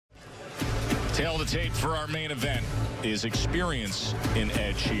Tail of the tape for our main event is experience in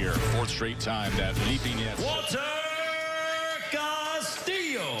edge here. Fourth straight time that Lipinets. Walter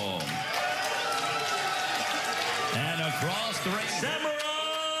Castillo. And across the ring, Samurai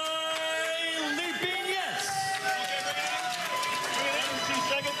Lipinets.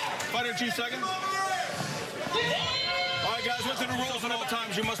 Fighter chief second. All right, guys, what's in the rules at all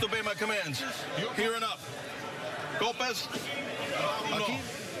times? You must obey my commands. Here and up. Golpes. Aquí.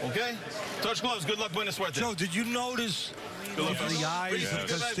 Okay. Touch gloves. Good luck, buena suerte. Joe, did you notice the eyes of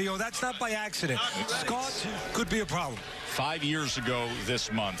Castillo? That's not by accident. Scott could be a problem. 5 years ago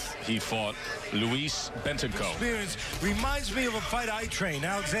this month, he fought Luis Bentenko. Experience reminds me of a fight I trained,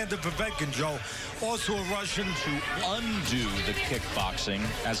 Alexander Povetkin, Joe. Also a Russian. To undo the kickboxing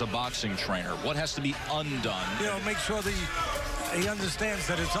as a boxing trainer, what has to be undone? You know, make sure that he understands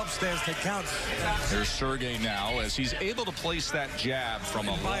that it's upstairs that counts. There's Sergey now as he's able to place that jab from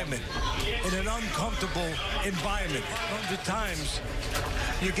a environment, in an uncomfortable environment. 100 times,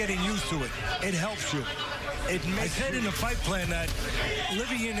 you're getting used to it. It helps you. I said in the fight plan that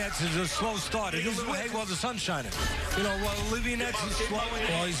Lipinets is a slow starter. This is hey, well, the sun's shining. You know, well, Lipinets is slow.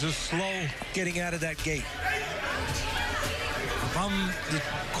 Well, he's a slow getting out of that gate. From the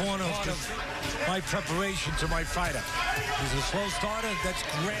corner of my preparation to my fighter. He's a slow starter. That's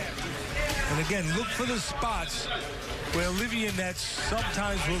grand. And again, look for the spots where Lipinets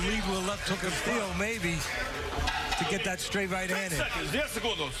sometimes will lead with a left hook and steal, maybe, to get that straight right hand in. 10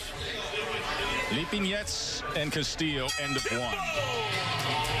 seconds. Lipinets and Castillo end of one.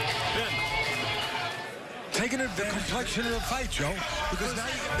 Taking the complexion of the fight, Joe, because now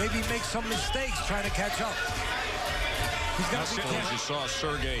maybe he makes some mistakes trying to catch up. He's got to be careful. As you saw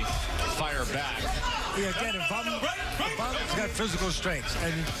Sergey fire back. Yeah, again, if I'm he's got physical strength,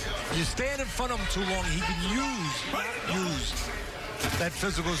 and you stand in front of him too long, he can use that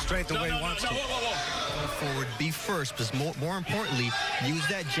physical strength the way he wants to. Forward, be first, but more importantly, use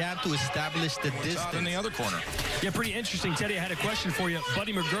that jab to establish the distance. In the other corner. Yeah, pretty interesting, Teddy. I had a question for you.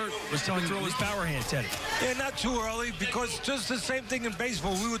 Buddy McGregor was telling you his power hand, Teddy. Yeah, not too early, because just the same thing in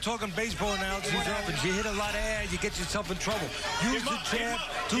baseball. We were talking baseball analogies. You hit a lot of air, you get yourself in trouble. Use the jab,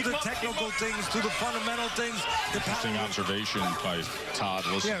 do the technical things, do the fundamental things. Interesting observation by Todd.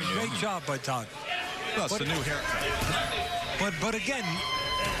 Listening yeah, great job by Todd. That's the new haircut. But again,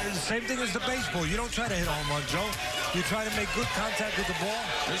 the same thing as the baseball. You don't try to hit a home run, Joe. You try to make good contact with the ball.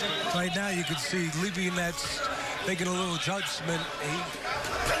 Right now, you can see Lipinets making a little judgment.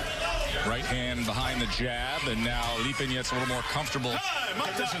 Right hand behind the jab, and now Lipinets a little more comfortable.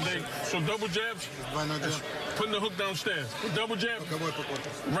 Listen, Dave, so double jabs, putting the hook downstairs. Double jab,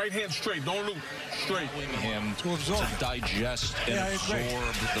 right hand straight, don't loop, straight. Him to digest and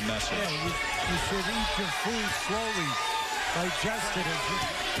absorb the message. Yeah, you should eat your food slowly, digest it.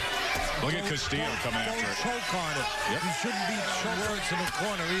 Look at Castillo coming after it. Don't choke on it. Yep. You shouldn't be words in the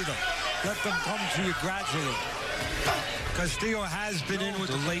corner either. Let them come to you gradually. Castillo has been in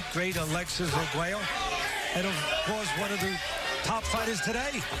with the late, great Alexis Arguello. And, of course, one of the top fighters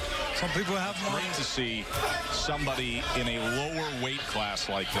today. Some people have more. Great to see somebody in a lower weight class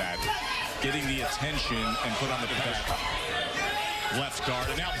like that getting the attention and put on the best left guard.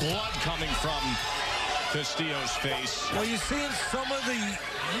 And now blood coming from Castillo's face. Well, you see in some of the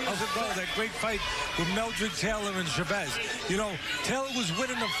years ago, that great fight with Meldrick Taylor and Chavez. You know, Taylor was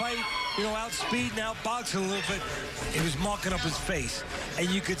winning the fight, you know, outspeeding, outboxing a little bit. He was marking up his face, and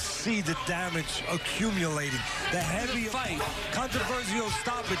you could see the damage accumulating. The heavy fight, controversial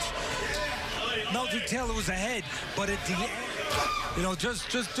stoppage. Meldrick Taylor was ahead, but at the end, you know,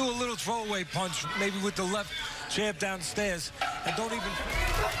 just do a little throwaway punch, maybe with the left jab downstairs, and don't even...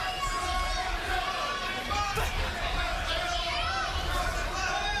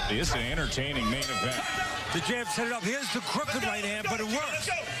 It's an entertaining main event. The jab set it up. Here's the crooked right hand, but it works.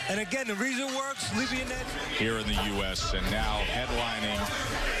 And again, the reason it works, Lipinets here in the U.S. and now headlining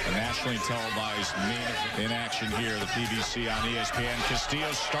the nationally televised main event in action here, the PBC on ESPN. Castillo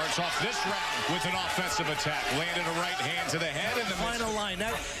starts off this round with an offensive attack. Landed a right hand to the head in the final line.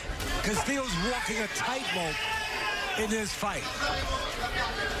 Now, Castillo's walking a tightrope in this fight.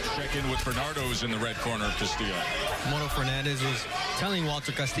 Check in with Bernardo's in the red corner of Castillo. Mono Fernandez was telling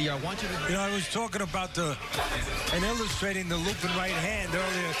Walter Castillo, I want you to... You know, I was talking about and illustrating the looping right hand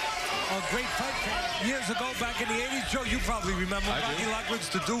earlier. A great fight years ago, back in the 80s. Joe, you probably remember. Rocky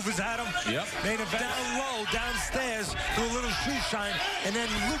Lockridge, the Doofus had him. Yep. Main event. Down low, downstairs, do a little shoe shine, and then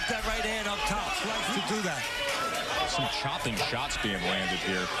loop that right hand up top. Likes to do that. Some chopping shots being landed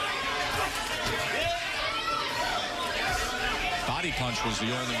here. Body punch was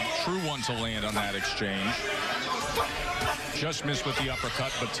the only true one to land on that exchange. Just missed with the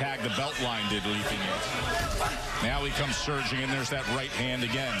uppercut, but tagged the belt line, did Lipinets. Now he comes surging, and there's that right hand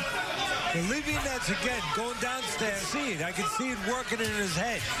again. Lipinets again going downstairs. See it. I can see it working in his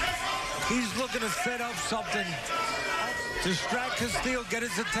head. He's looking to set up something, distract Castillo, get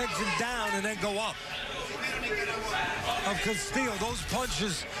his attention down, and then go up. Of Castillo, those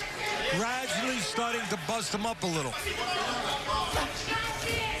punches gradually starting to bust him up a little.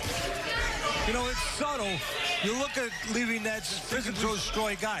 You know, it's subtle. You look at Lipinets, physically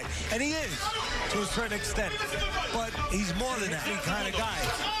strong guy, and he is to a certain extent, but he's more than that kind of guy.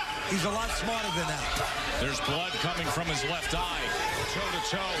 He's a lot smarter than that. There's blood coming from his left eye.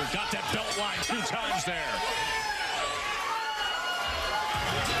 Toe-to-toe. Got that belt line 2 times there.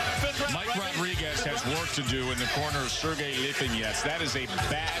 Mike Rodriguez has work to do in the corner of Sergey Lipinets. That is a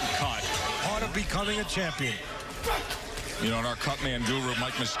bad cut. Part of becoming a champion. You know, and our cutman guru,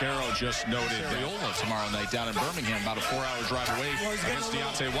 Mike Mascaro, just noted that tomorrow night down in Birmingham, about a 4-hour drive away against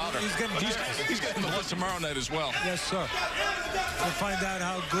Deontay Wilder. He's getting blood tomorrow night as well. Yes, sir. We'll find out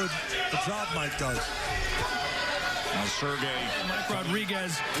how good the job Mike does. Now, Sergey. Mike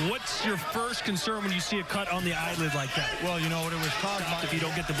Rodriguez, what's your first concern when you see a cut on the eyelid like that? Well, you know what it was caused by. If you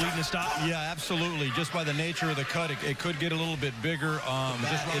don't get the bleeding to stop? Yeah, absolutely. Just by the nature of the cut, it could get a little bit bigger.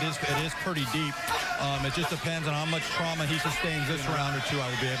 It is pretty deep. It just depends on how much trauma he sustains this round or 2. I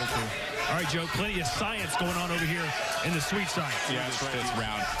will be able to. All right, Joe, plenty of science going on over here in the sweet side. Yeah, it's 5th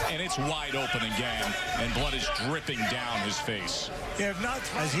round, and it's wide open again, and blood is dripping down his face. Yeah, if not,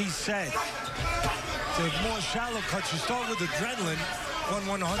 as he said, take more shallow cuts. You start with adrenaline,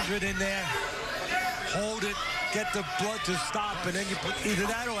 100 in there, hold it, get the blood to stop, and then you put either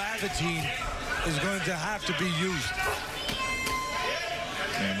that or Avitine is going to have to be used.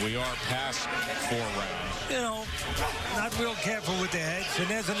 And we are past 4 rounds. You know, not real careful with the heads, and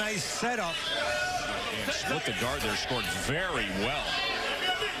there's a nice setup. And split the guard there, scored very well.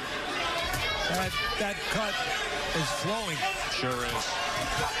 That cut is flowing. Sure is.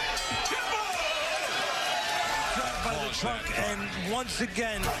 By the truck, and once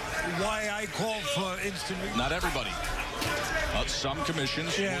again, why I call for instant replay. Not everybody. Some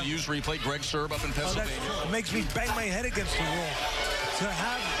commissions will use replay. Greg Serb up in Pennsylvania. It makes me bang my head against the wall. To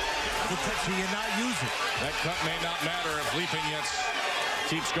have protection, you not use it. That cut may not matter if Lipinets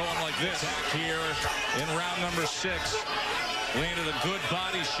keeps going like this. Here in round number 6. Landed a good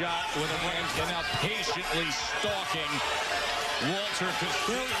body shot with a hand, and now patiently stalking Walter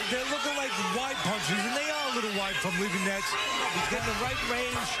Castillo. They're looking like wide punches, and they are a little wide from Lipinets. He's getting the right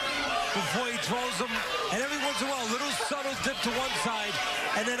range before he throws them. And every once in a while, a little subtle dip to one side,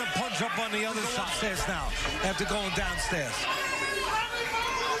 and then a punch up on the other side. Upstairs now, after going downstairs.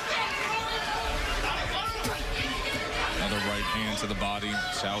 Another right hand to the body.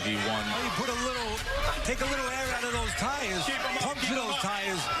 That's how he won. You put a little, take a little air out of those tires, puncture those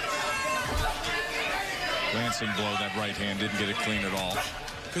tires. Lancing blow, that right hand didn't get it clean at all.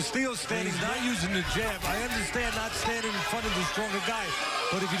 Castillo standing, not using the jab. I understand not standing in front of the stronger guy,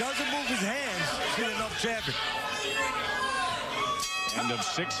 but if he doesn't move his hands, he's got enough jabbing. End of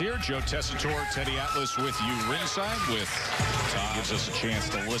 6 here. Joe Tessitore, Teddy Atlas with you ringside with Tom. Gives us a chance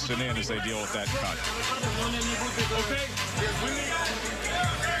to listen in as they deal with that cut.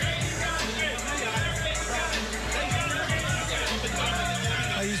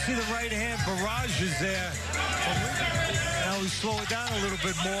 You see the right hand barrage is there. Now we slow it down a little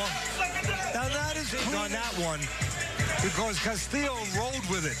bit more. Now that is clean on that one because Castillo rolled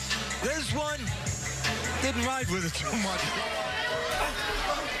with it. This one didn't ride with it too much.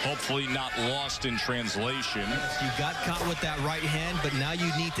 Hopefully not lost in translation. You got caught with that right hand, but now you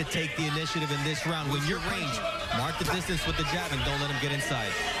need to take the initiative in this round. When you're range, mark the distance with the jab and don't let him get inside.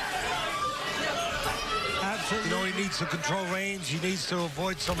 Absolutely. You know, he needs to control range. He needs to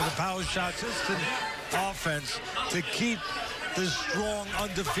avoid some of the power shots. Instant offense to keep this strong,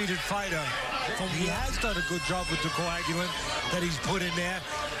 undefeated fighter. He has done a good job with the coagulant that he's put in there.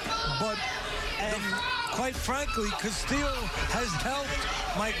 But, and quite frankly, Castillo has helped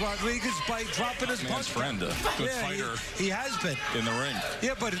Mike Rodriguez by dropping his punch. Friend, a good fighter. He has been. In the ring.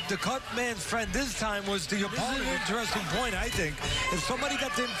 Yeah, but the cut man's friend this time was the opponent. Interesting point, I think. If somebody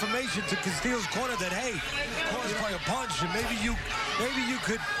got the information to Castillo's corner that, hey, caused by a punch, and maybe you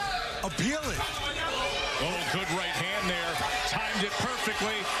could appeal it. Oh, good right hand there. Timed it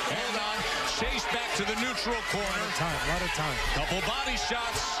perfectly. Held on. Chased back to the neutral corner. A lot of time. Couple body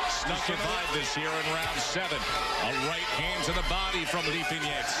shots. Snuck it by this here in round 7. A right hand to the body from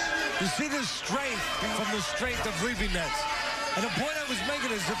Lipinets. You see the strength from the strength of Lipinets. And the point I was making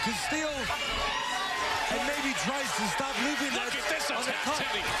is if Castillo and maybe tries to stop Lipinets. Look at this attack,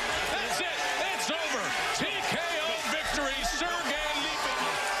 Teddy. That's it. It's over. TKO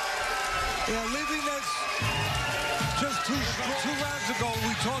Yeah, Lipinets, just two rounds ago,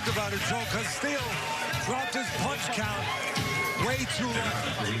 we talked about it, Joe Castillo dropped his punch count way too low.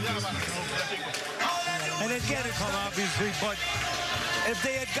 And it can't come, obviously, but if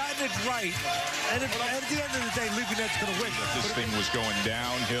they had gotten it right, and at the end of the day, Lipinets going to win. This thing was going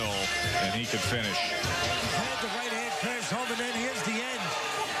downhill, and he could finish. Had the right hand crash home, and then here's the end,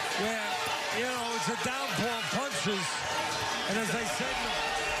 where, you know, it's a downpour of punches. And as I said,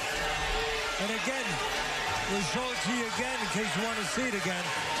 and again, we'll show it to you again in case you want to see it again.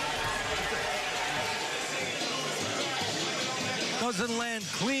 Doesn't land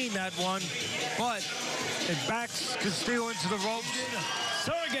clean, that one, but it backs Castillo into the ropes.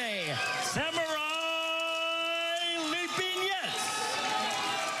 Sergey